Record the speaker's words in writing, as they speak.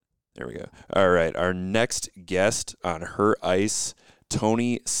There we go. All right. Our next guest on Her Ice,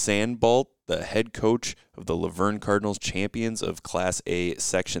 Tony Sandbulte, the head coach of the Luverne Cardinals, champions of Class A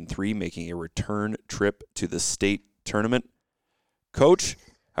Section 3, making a return trip to the state tournament. Coach,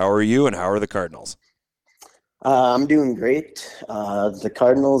 how are you and how are the Cardinals? I'm doing great. The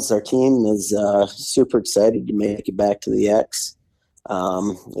Cardinals, our team, is super excited to make it back to the X.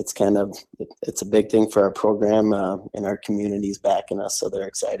 It's a big thing for our program, and our community's backing us, so they're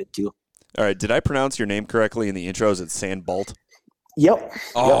excited too. All right. Did I pronounce your name correctly in the intro? Is it Sandbulte? Yep.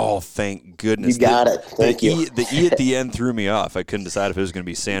 Oh, Yep. thank You goodness. got it. Thank you. The E at the end threw me off. I couldn't decide if it was going to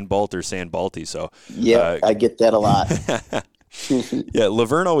be Sandbolt or Sandbalti. So, Yep. I get that a lot. yeah,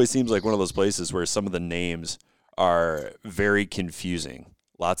 Laverne always seems like one of those places where some of the names are very confusing.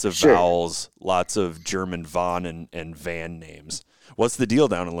 Lots of Sure. vowels, lots of German von and van names. What's the deal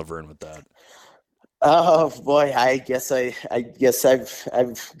down in Laverne with that? Oh boy, I guess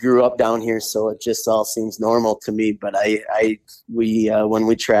I've grew up down here, so it just all seems normal to me. But we when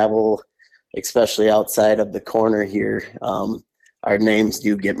we travel, especially outside of the corner here, our names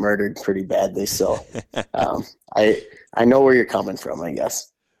do get murdered pretty badly. So um, I know where you're coming from, I guess.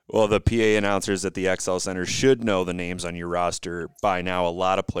 Well, the PA announcers at the XL Center should know the names on your roster by now. A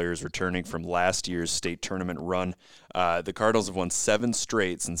lot of players returning from last year's state tournament run. The Cardinals have won 7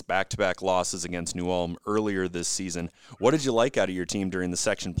 straight since back-to-back losses against New Ulm earlier this season. What did you like out of your team during the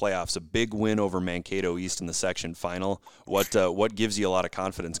section playoffs? A big win over Mankato East in the section final. What gives you a lot of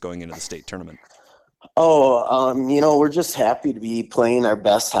confidence going into the state tournament? We're just happy to be playing our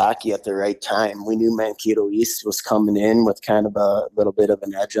best hockey at the right time. We knew Mankato East was coming in with kind of a little bit of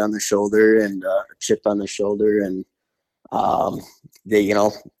an edge on the shoulder and a chip on the shoulder, and um,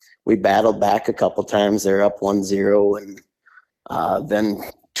 we battled back a couple times. They're up 1-0, and then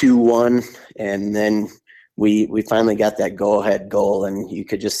 2-1, and then we finally got that go-ahead goal, and you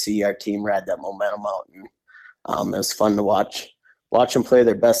could just see our team ride that momentum out. And it was fun to watch them play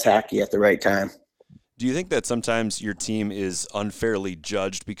their best hockey at the right time. Do you think that sometimes your team is unfairly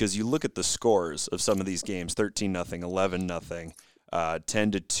judged because you look at the scores of some of these games, 13-0, 11-0, 10-2,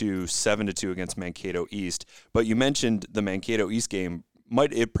 7-2 against Mankato East, but you mentioned the Mankato East game,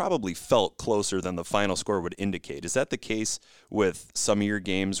 it probably felt closer than the final score would indicate. Is that the case with some of your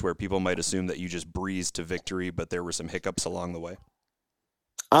games where people might assume that you just breezed to victory, but there were some hiccups along the way?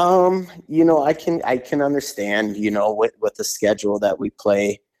 I can understand, with the schedule that we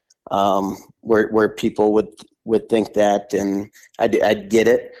play, where people would think that, and I'd get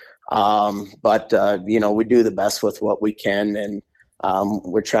it. But we do the best with what we can, and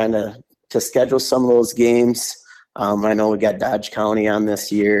we're trying to schedule some of those games. I know we got Dodge County on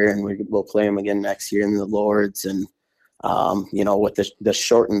this year, and we'll play them again next year in the Lords. And with the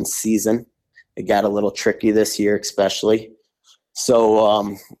shortened season, it got a little tricky this year, especially.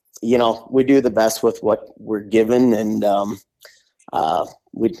 So we do the best with what we're given, and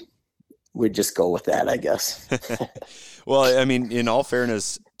we just go with that, I guess. Well, I mean, in all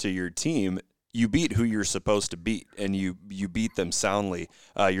fairness to your team, you beat who you're supposed to beat, and you beat them soundly.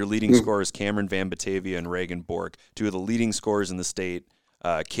 Your leading scorers, Cameron Van Batavia and Reagan Bork, two of the leading scorers in the state.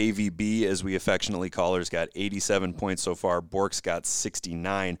 KVB, as we affectionately call her, has got 87 points so far. Bork's got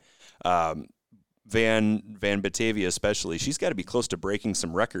 69. Van Batavia especially, she's got to be close to breaking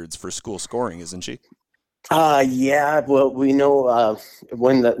some records for school scoring, isn't she? Yeah. Well, we know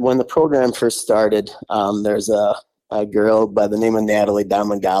when the program first started, there's a girl by the name of Natalie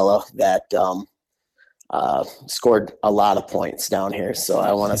Damangala that scored a lot of points down here. So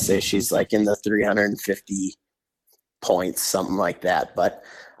I want to say she's like in the 350 points, something like that. But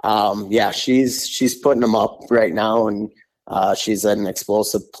yeah, she's putting them up right now, and she's an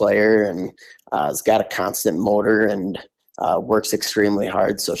explosive player, and has got a constant motor, and works extremely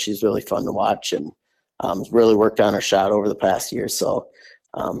hard. So she's really fun to watch, and really worked on her shot over the past year. So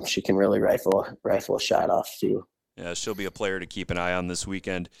she can really rifle a shot off too. Yeah, she'll be a player to keep an eye on this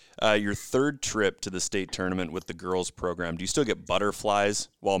weekend. Your third trip to the state tournament with the girls program, do you still get butterflies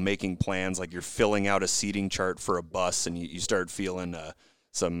while making plans? Like you're filling out a seating chart for a bus and you start feeling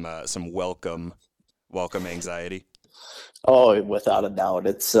some welcome anxiety? Oh, without a doubt.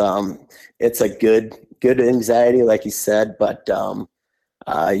 It's a good anxiety, like you said, but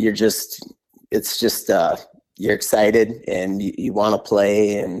you're excited, and you want to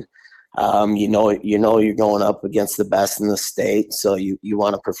play, and you're going up against the best in the state, so you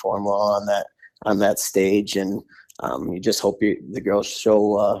want to perform well on that stage, and you just hope the girls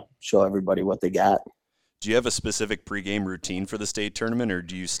show everybody what they got. Do you have a specific pregame routine for the state tournament, or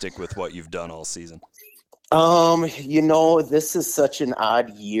do you stick with what you've done all season? This is such an odd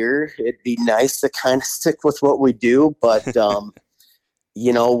year. It'd be nice to kind of stick with what we do, but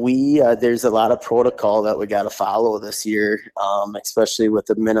We there's a lot of protocol that we got to follow this year, especially with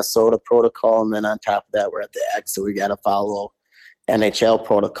the Minnesota protocol, and then on top of that, we're at the X, so we got to follow NHL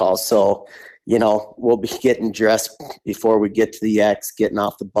protocol. So, we'll be getting dressed before we get to the X, getting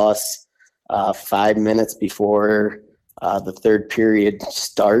off the bus 5 minutes before the third period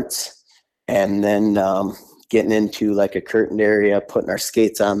starts, and then getting into like a curtained area, putting our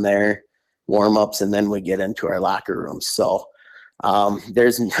skates on there, warm ups, and then we get into our locker rooms. So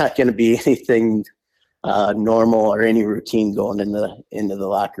there's not going to be anything normal or any routine going into the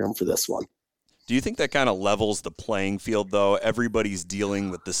locker room for this one. Do you think that kind of levels the playing field, though? Everybody's dealing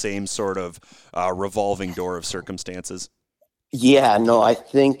with the same sort of revolving door of circumstances. Yeah, no, I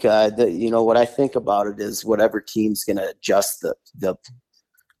think that what I think about it is whatever team's going to adjust the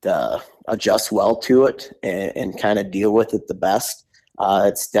adjust well to it and kind of deal with it the best.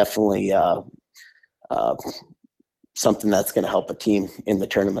 It's definitely something that's going to help a team in the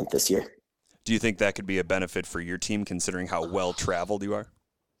tournament this year. Do you think that could be a benefit for your team, considering how well traveled you are?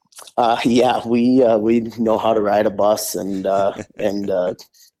 Yeah, we know how to ride a bus and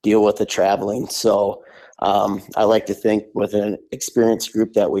deal with the traveling. So I like to think with an experienced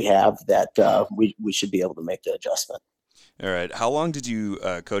group that we have that we should be able to make the adjustment. All right. How long did you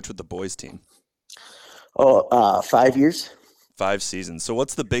coach with the boys team? 5 years. 5 seasons. So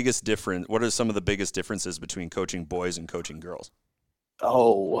what's the biggest difference? What are some of the biggest differences between coaching boys and coaching girls?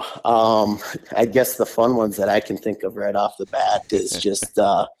 I guess the fun ones that I can think of right off the bat is just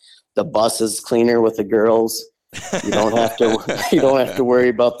the bus is cleaner with the girls. You don't have to worry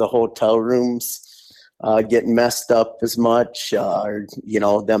about the hotel rooms getting messed up as much, or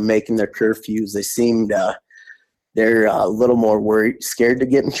them making their curfews. They seemed they're a little more scared to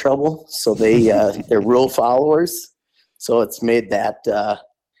get in trouble, so they're rule followers. So it's made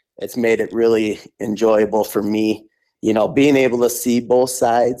it really enjoyable for me, being able to see both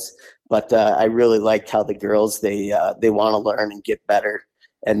sides. But I really like how the girls they want to learn and get better,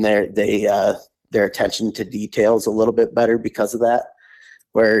 and their attention to details a little bit better because of that.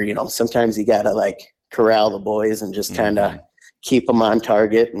 Where sometimes you gotta like corral the boys and just kind of keep them on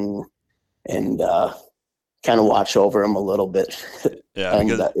target and kind of watch over them a little bit. Yeah,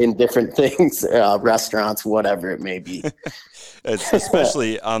 and in different things, restaurants, whatever it may be. It's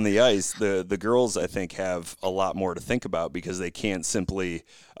especially on the ice, the girls, I think, have a lot more to think about because they can't simply,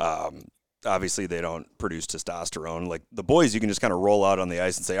 obviously they don't produce testosterone. Like the boys, you can just kind of roll out on the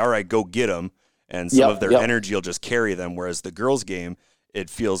ice and say, all right, go get them. And some of their energy will just carry them. Whereas the girls' game, it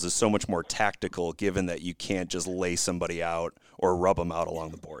feels is so much more tactical, given that you can't just lay somebody out or rub them out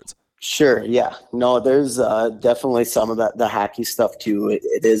along the boards. Sure. Yeah. No, there's definitely some of that, the hockey stuff too.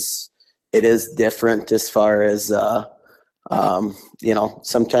 It is different as far as,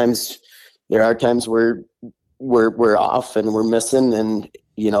 sometimes there are times where we're off and we're missing, and,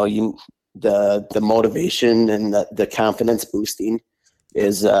 the motivation and the confidence boosting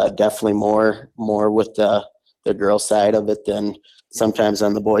is definitely more with the girl side of it than sometimes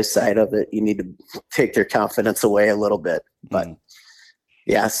on the boys side of it. You need to take their confidence away a little bit, but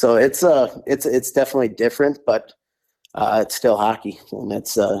yeah, so it's definitely different, but it's still hockey, and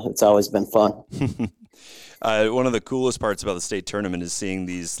it's always been fun. One of the coolest parts about the state tournament is seeing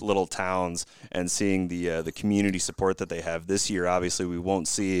these little towns and seeing the community support that they have. This year, obviously, we won't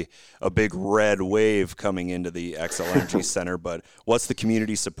see a big red wave coming into the XLMG Center, but what's the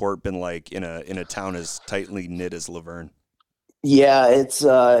community support been like in a town as tightly knit as Luverne? Yeah,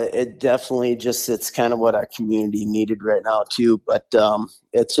 it definitely it's kind of what our community needed right now too. But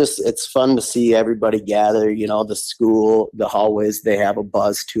it's fun to see everybody gather. The school, the hallways, they have a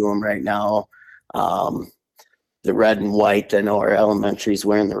buzz to them right now. The red and white. I know our elementary's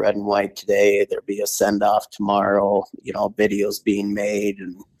wearing the red and white today. There'll be a send off tomorrow. Videos being made,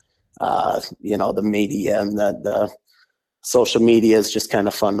 and the media and the social media is just kind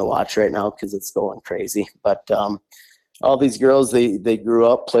of fun to watch right now because it's going crazy. But all these girls, they grew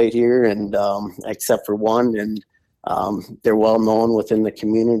up, played here, and except for one, and they're well known within the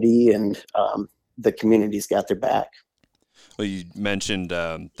community, and the community's got their back. Well, you mentioned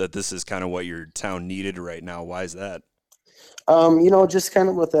that this is kind of what your town needed right now. Why is that? Just kind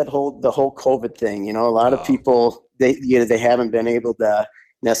of with the whole COVID thing. A lot of people they haven't been able to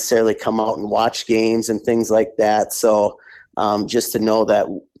necessarily come out and watch games and things like that. So just to know that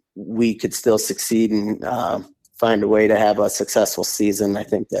we could still succeed and find a way to have a successful season, I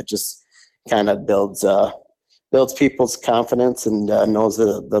think that just kind of builds people's confidence and knows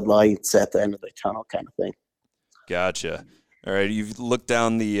the lights at the end of the tunnel kind of thing. Gotcha. All right, you've looked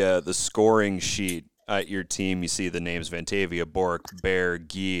down the scoring sheet at your team. You see the names Vantavia, Bork, Bear,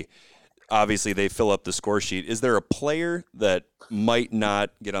 Guy. obviously they fill up the score sheet. Is there a player that might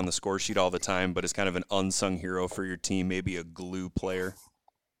not get on the score sheet all the time, but is kind of an unsung hero for your team, maybe a glue player?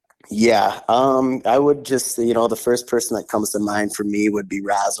 Yeah, I would just, the first person that comes to mind for me would be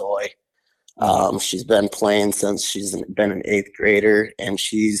Razoy. She's been playing since she's been an eighth grader, and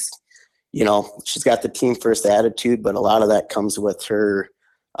she's got the team first attitude, but a lot of that comes with her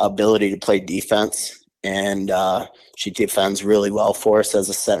ability to play defense. And she defends really well for us as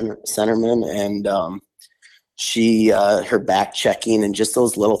a centerman. And her back checking and just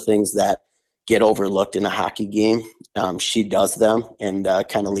those little things that get overlooked in a hockey game, she does them and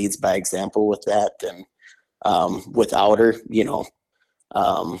kind of leads by example with that. And without her,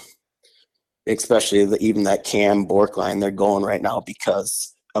 especially even that Cam Bork line they're going right now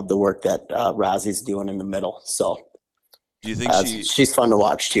because of the work that Rosie's doing in the middle. So do you think she's fun to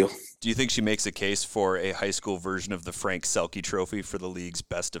watch too. Do you think she makes a case for a high school version of the Frank Selke Trophy for the league's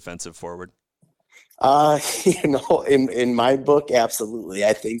best defensive forward? In my book, absolutely.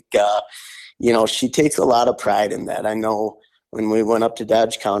 I think, she takes a lot of pride in that. I know when we went up to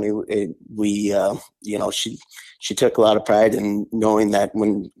Dodge County, she took a lot of pride in knowing that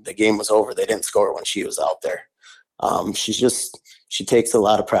when the game was over, they didn't score when she was out there. She takes a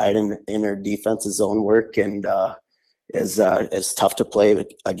lot of pride in her defense's zone work and is tough to play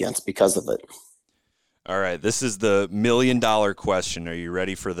against because of it. All right, this is the $1 million question. Are you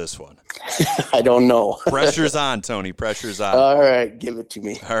ready for this one? I don't know. Pressure's on, Tony. Pressure's on. All right, give it to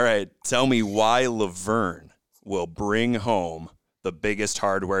me. All right, tell me why Luverne will bring home the biggest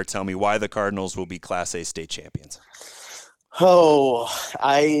hardware. Tell me why the Cardinals will be Class A state champions. Oh,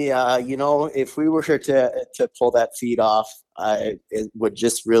 if we were to pull that feed off, it would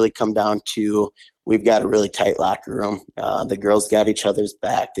just really come down to we've got a really tight locker room. The girls got each other's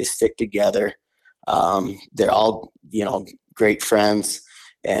back. They stick together. They're all, great friends,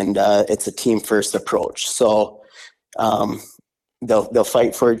 and it's a team first approach. So they'll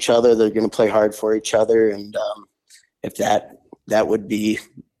fight for each other. They're going to play hard for each other. And if that would be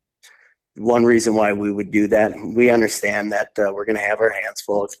one reason why we would do that. We understand that we're going to have our hands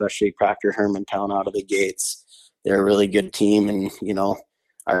full, especially Proctor Hermantown out of the gates. They're a really good team. And,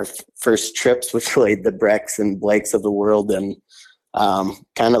 our first trips, we played the Brecks and Blakes of the world and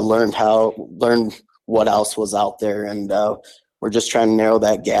kind of learned what else was out there. And we're just trying to narrow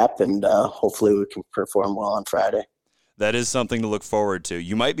that gap, and hopefully we can perform well on Friday. That is something to look forward to.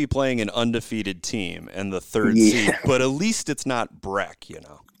 You might be playing an undefeated team and the third seed, but at least it's not Breck,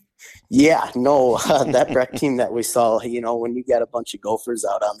 Yeah, no, that Breck team that we saw, when you got a bunch of Gophers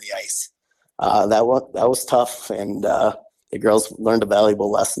out on the ice, that was tough, and the girls learned a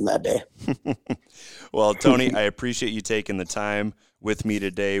valuable lesson that day. Well, Tony, I appreciate you taking the time with me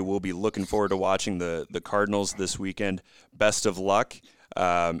today. We'll be looking forward to watching the Cardinals this weekend. Best of luck,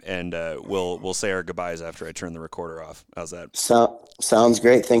 and we'll say our goodbyes after I turn the recorder off. How's that? Sounds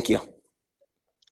great. Thank you.